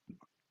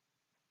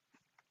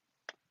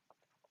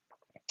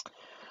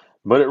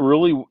 but it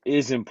really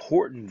is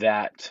important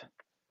that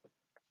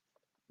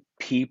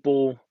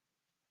people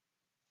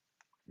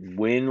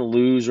win,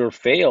 lose, or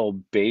fail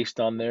based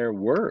on their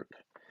work.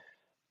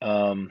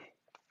 Um,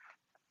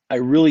 I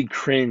really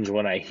cringe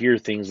when I hear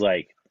things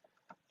like,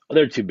 "Oh,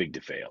 they're too big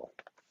to fail."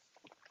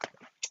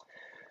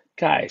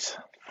 Guys,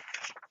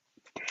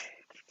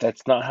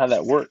 that's not how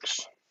that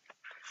works.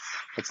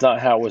 That's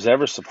not how it was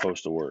ever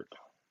supposed to work.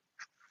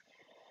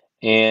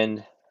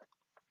 And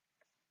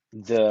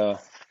the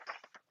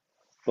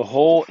the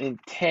whole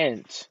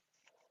intent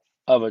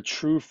of a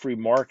true free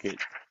market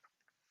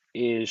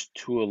is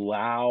to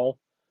allow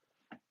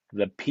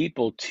the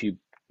people to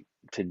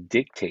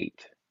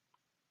dictate.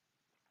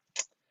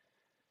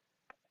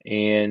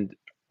 And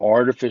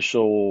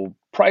artificial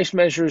price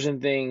measures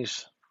and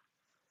things,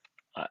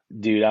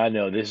 dude, I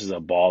know this is a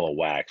ball of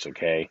wax,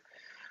 okay?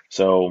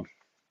 So,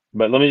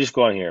 but let me just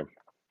go on here.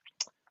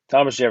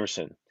 Thomas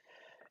Jefferson: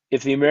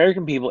 if the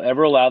American people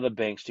ever allow the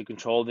banks to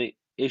control the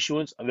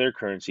issuance of their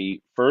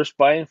currency, first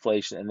by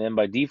inflation and then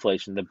by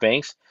deflation, the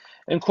banks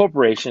and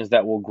corporations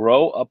that will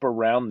grow up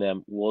around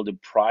them will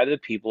deprive the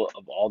people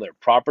of all their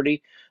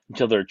property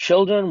until their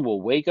children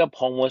will wake up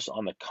homeless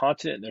on the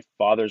continent their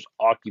fathers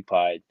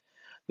occupied.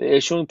 The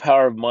issuing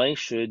power of money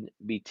should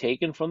be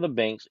taken from the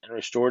banks and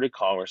restored to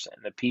Congress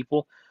and the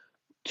people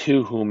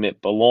to whom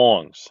it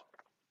belongs.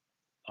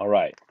 All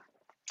right.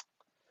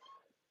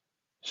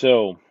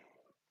 So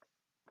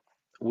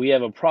we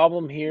have a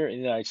problem here in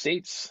the United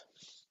States,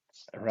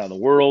 around the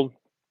world.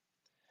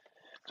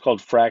 It's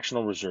called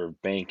fractional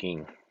reserve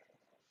banking.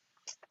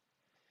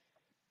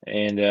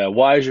 And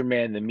wiser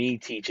man than me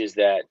teaches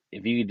that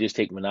if you could just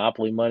take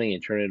monopoly money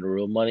and turn it into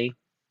real money,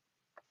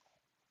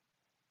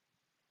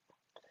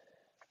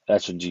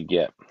 that's what you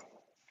get.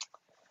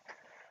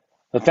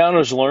 The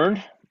founders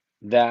learned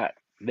that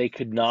they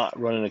could not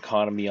run an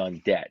economy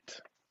on debt,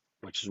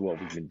 which is what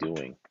we've been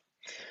doing.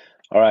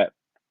 All right.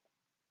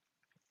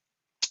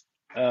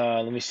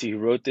 Let me see who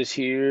wrote this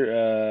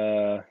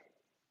here.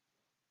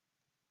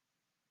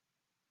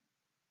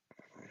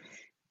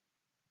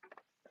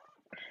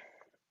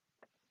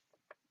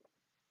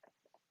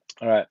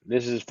 All right.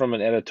 This is from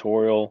an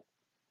editorial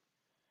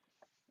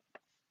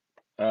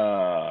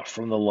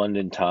from the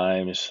London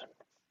Times.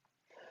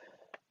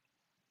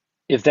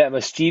 If that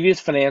mischievous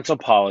financial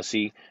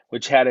policy,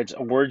 which had its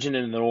origin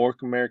in the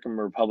North American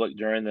Republic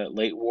during the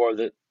late war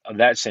of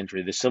that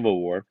century, the Civil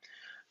War,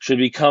 should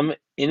become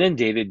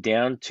inundated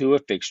down to a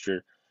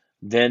fixture,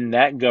 then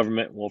that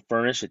government will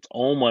furnish its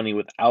own money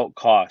without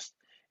cost.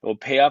 It will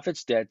pay off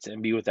its debts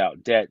and be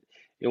without debt.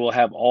 It will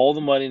have all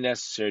the money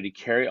necessary to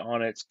carry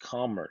on its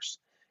commerce.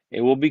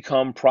 It will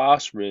become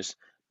prosperous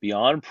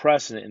beyond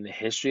precedent in the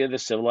history of the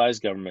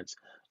civilized governments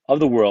of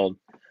the world.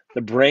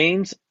 The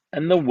brains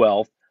and the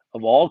wealth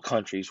of all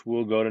countries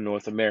will go to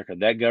North America.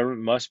 That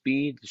government must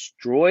be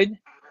destroyed,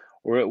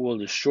 or it will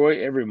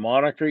destroy every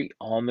monarchy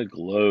on the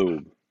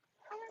globe.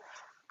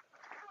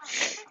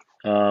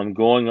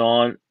 Going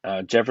on,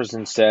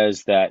 Jefferson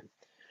says that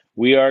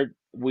we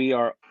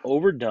are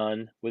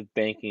overdone with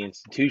banking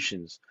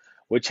institutions,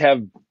 which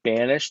have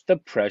banished the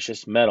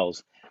precious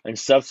metals and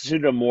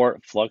substituted a more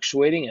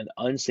fluctuating and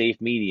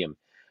unsafe medium.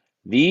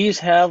 These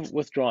have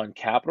withdrawn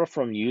capital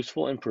from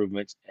useful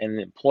improvements and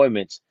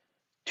employments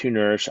to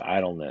nourish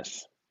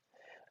idleness.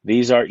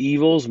 These are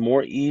evils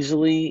more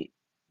easily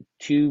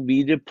to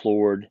be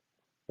deplored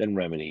than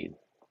remedied.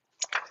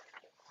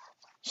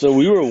 So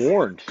we were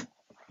warned.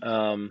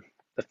 The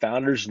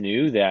founders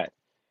knew that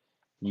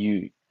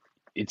you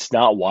it's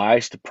not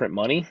wise to print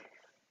money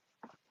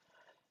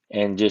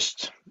and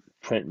just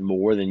print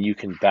more than you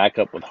can back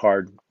up with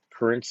hard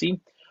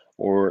currency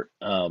or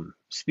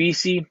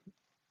specie,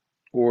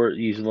 or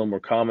use a little more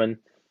common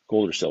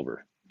gold or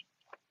silver.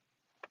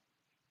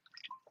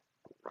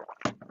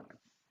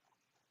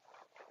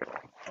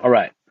 All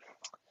right.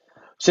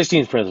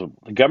 16th principle.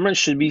 The government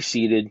should be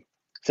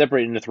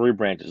separated into three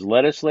branches: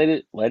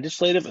 legislative,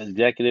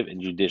 executive,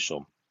 and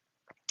judicial.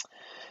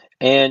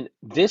 And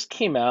this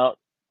came out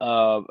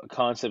of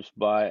concepts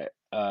by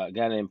a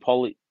guy named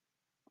Polybius,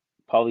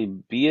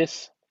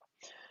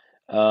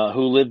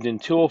 who lived in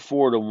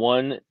 204 to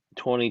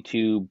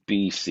 122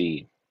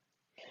 BC.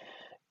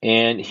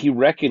 And he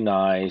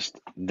recognized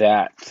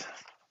that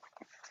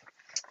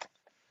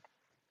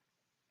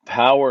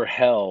power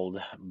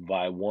held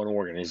by one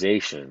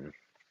organization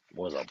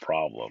was a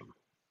problem.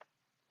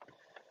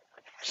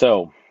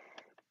 So,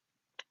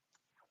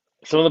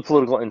 some of the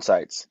political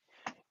insights.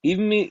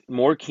 Even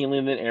more keenly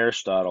than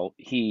Aristotle,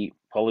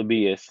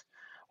 Polybius,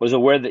 was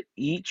aware that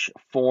each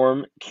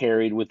form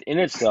carried within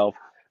itself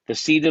the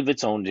seed of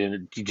its own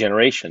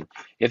degeneration.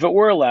 If it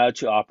were allowed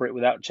to operate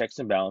without checks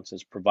and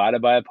balances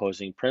provided by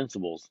opposing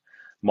principles,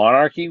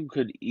 monarchy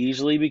could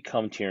easily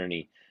become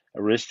tyranny.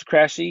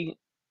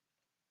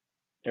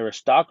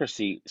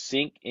 Aristocracy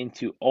sink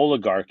into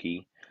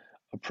oligarchy,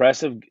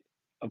 oppressive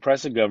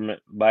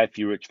government by a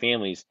few rich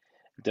families.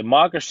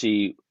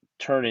 Democracy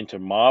turn into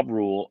mob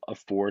rule of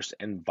force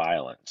and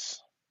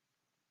violence.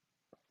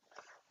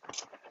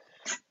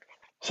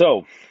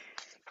 So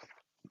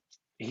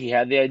he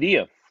had the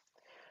idea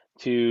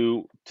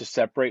to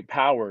separate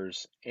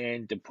powers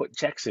and to put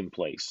checks in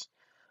place.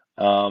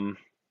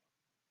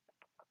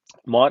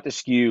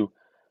 Montesquieu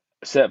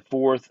set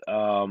forth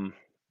the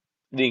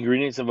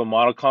ingredients of a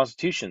model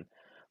constitution.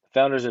 The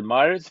founders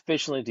admired it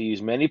sufficiently to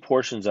use many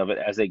portions of it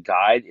as a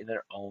guide in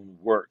their own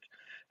work.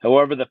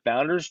 However, the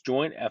founders'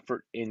 joint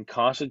effort in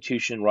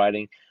constitution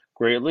writing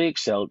greatly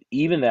excelled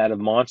even that of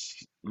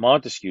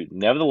Montesquieu.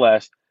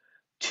 Nevertheless,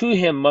 to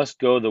him must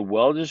go the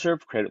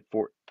well-deserved credit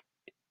for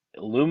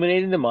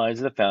illuminating the minds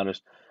of the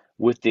founders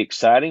with the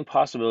exciting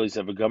possibilities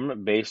of a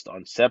government based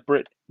on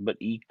separate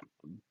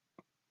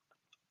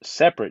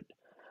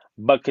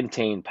but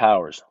contained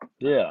powers.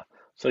 Yeah,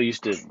 so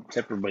used to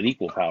separate but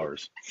equal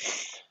powers.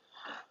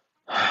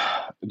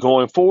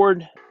 Going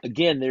forward,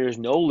 again, there is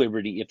no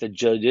liberty if the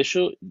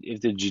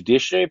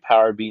judiciary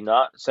power be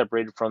not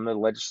separated from the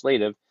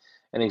legislative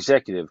and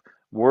executive.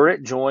 Were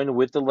it joined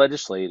with the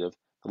legislative,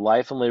 the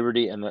life and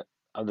liberty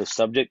of the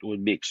subject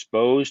would be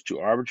exposed to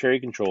arbitrary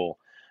control.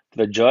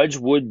 The judge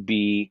would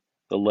be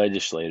the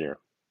legislator.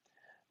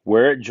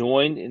 Were it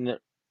joined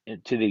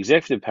to the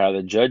executive power,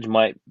 the judge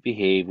might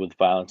behave with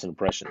violence and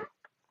oppression.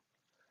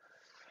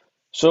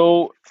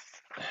 So,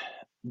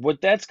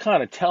 what that's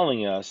kind of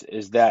telling us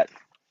is that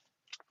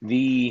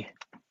the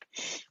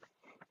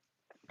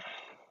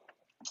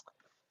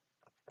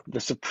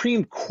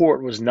Supreme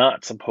Court was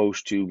not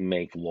supposed to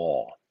make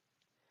law.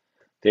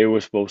 They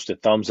were supposed to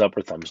thumbs up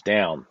or thumbs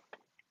down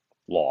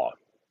law.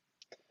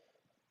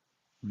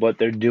 But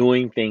they're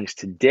doing things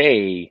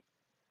today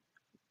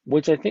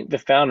which I think the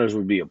founders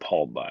would be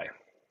appalled by.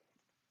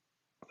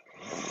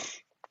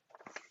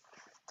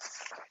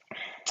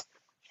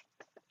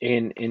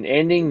 In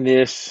ending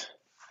this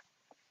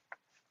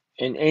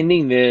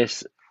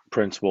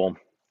principle,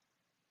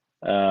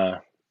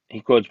 He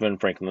quotes Ben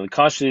Franklin: "The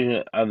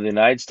Constitution of the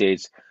United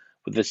States,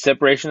 with the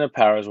separation of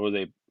powers,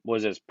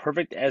 was as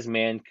perfect as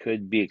man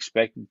could be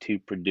expected to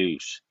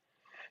produce.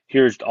 He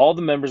urged all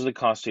the members of the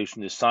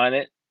Constitution to sign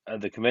it,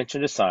 the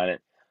convention to sign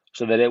it,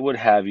 so that it would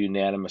have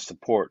unanimous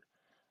support.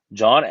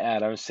 John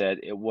Adams said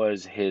it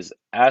was his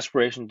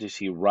aspiration to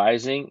see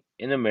rising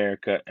in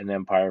America an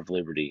empire of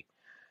liberty,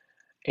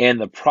 and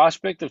the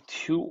prospect of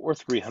 200 or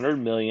 300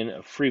 million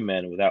of free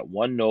men without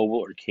one noble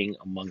or king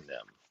among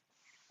them."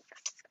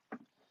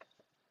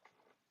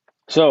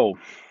 So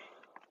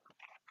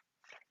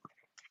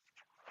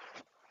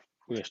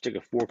we're going to stick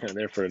a fork in it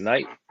there for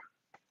tonight.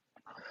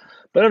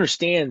 But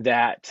understand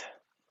that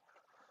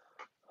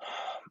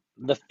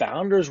the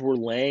founders were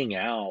laying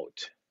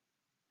out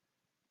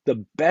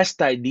the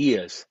best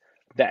ideas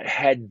that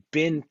had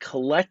been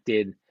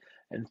collected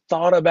and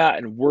thought about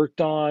and worked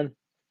on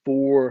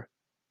for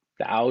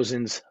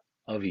thousands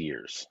of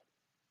years.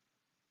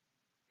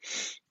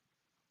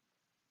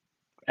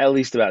 At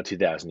least about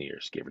 2,000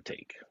 years, give or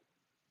take.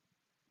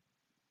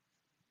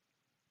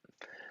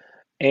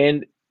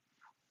 And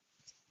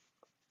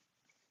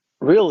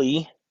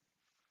really,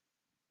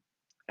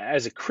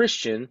 as a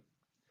Christian,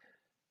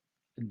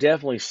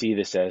 definitely see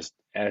this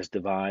as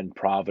divine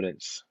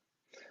providence,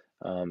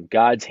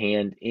 God's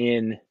hand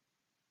in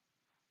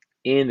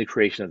the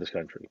creation of this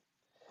country.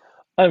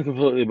 I'm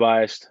completely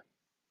biased.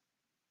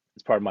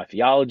 It's part of my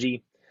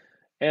theology,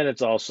 and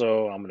it's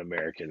also I'm an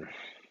American,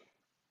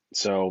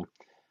 so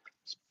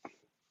it's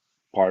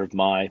part of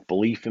my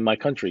belief in my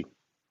country.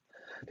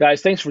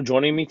 Guys, thanks for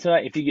joining me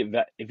tonight.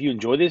 If you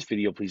enjoy this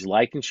video, please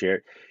like and share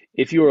it.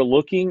 If you are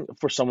looking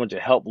for someone to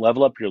help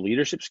level up your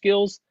leadership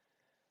skills,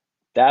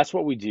 that's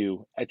what we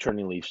do at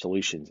Turning Leaf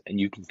Solutions, and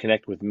you can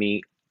connect with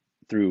me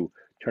through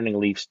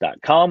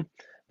turningleafs.com.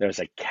 There's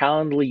a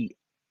Calendly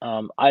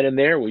item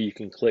there where you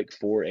can click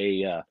for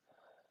a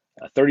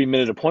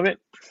 30-minute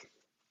appointment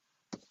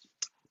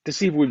to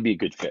see if we'd be a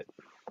good fit.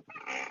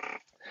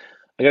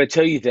 I got to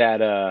tell you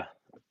that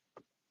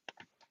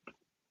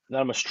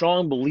I'm a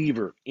strong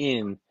believer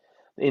in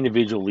the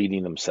individual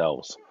leading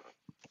themselves,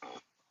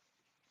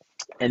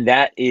 and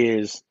that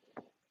is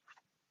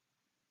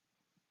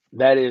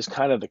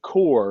kind of the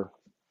core,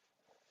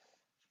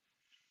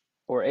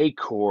 or a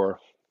core,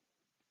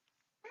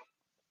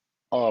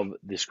 of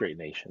this great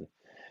nation,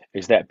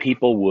 is that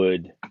people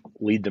would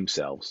lead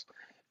themselves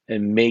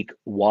and make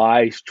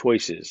wise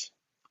choices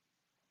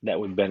that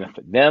would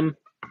benefit them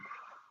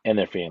and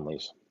their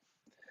families.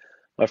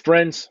 My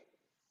friends,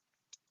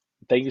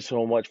 thank you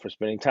so much for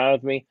spending time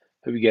with me.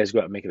 Hope you guys go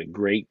out and make it a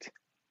great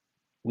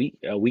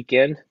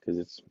weekend,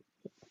 because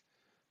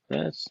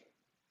it's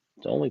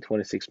only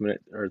 26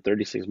 minutes or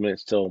 36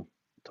 minutes till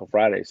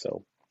Friday.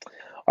 So,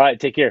 all right,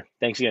 take care.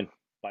 Thanks again.